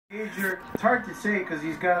It's hard to say because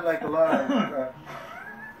he's got like a lot of.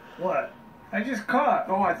 What? I just caught.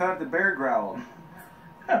 Oh, I thought the bear growled.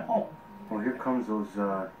 Oh. Well, here comes those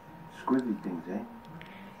squiggly things, eh?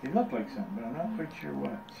 They look like something, but I'm not quite sure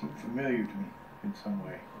what. Seem familiar to me in some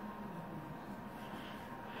way.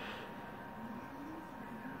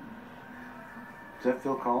 Is that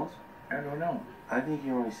Phil Collins? I don't know. I think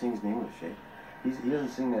he only sings in English, eh? He doesn't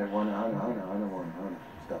sing that one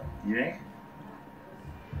stuff. You think?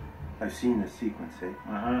 I've seen the sequence, eh?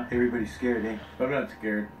 Uh-huh. Everybody's scared, eh? I'm not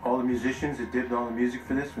scared. All the musicians that did all the music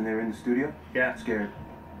for this when they were in the studio? Yeah. Scared.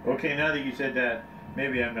 Okay, now that you said that,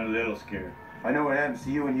 maybe I'm a little scared. I know what happens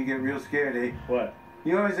to you when you get real scared, eh? What?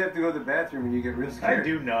 You always have to go to the bathroom when you get real scared. I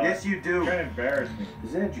do not. Yes, you do. You're trying to embarrass me.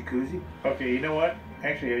 Is that a jacuzzi? Okay, you know what?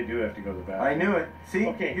 Actually, I do have to go to the bathroom. I knew it. See?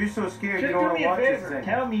 Okay. You're so scared Just you don't want to watch do me a this favor. thing.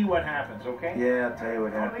 Tell me what happens, okay? Yeah, I'll tell you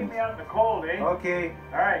what Don't happens. leave me out in the cold, eh? Okay.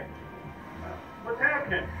 All right. What's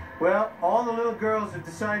happening? Well, all the little girls have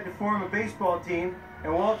decided to form a baseball team,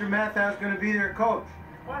 and Walter Matthau's going to be their coach.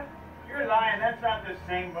 What? You're lying. That's not the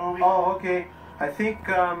same movie. Oh, okay. I think,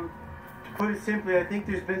 to put it simply, I think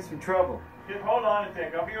there's been some trouble. Just hold on a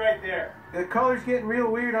sec. I'll be right there. The color's getting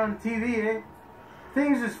real weird on the TV, eh?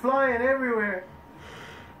 Things is flying everywhere.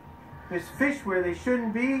 There's fish where they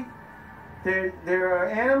shouldn't be. There are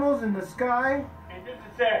animals in the sky. Hey, just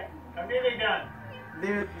a sec. I'm nearly done.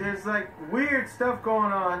 There's like weird stuff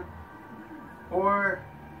going on. Or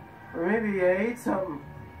maybe I ate something.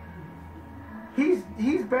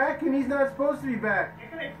 He's back and he's not supposed to be back. You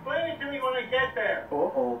can explain it to me when I get there.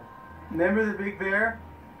 Uh-oh. Remember the big bear?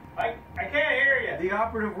 I can't hear you. The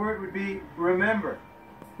operative word would be remember.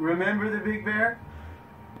 Remember the big bear?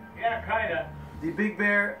 Yeah, kinda. The big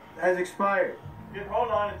bear has expired. Just hold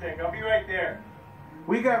on a sec. I'll be right there.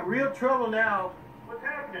 We got real trouble now. What's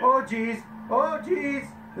happening? Oh, geez. Oh, geez.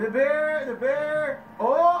 The bear.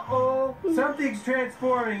 Oh. Something's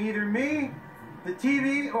transforming. Either me, the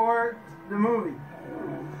TV, or the movie.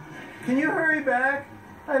 Can you hurry back?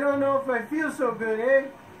 I don't know if I feel so good, eh?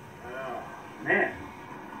 Oh, man.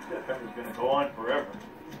 This stuff is going to go on forever.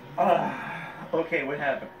 Okay, what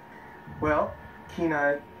happened? Well,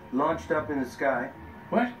 kenai launched up in the sky.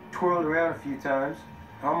 What? Twirled around a few times.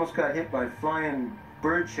 Almost got hit by flying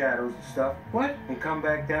bird shadows and stuff. What? And come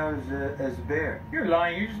back down as a bear. You're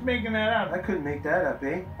lying. You're just making that up. I couldn't make that up,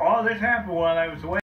 eh? All this happened while I was away.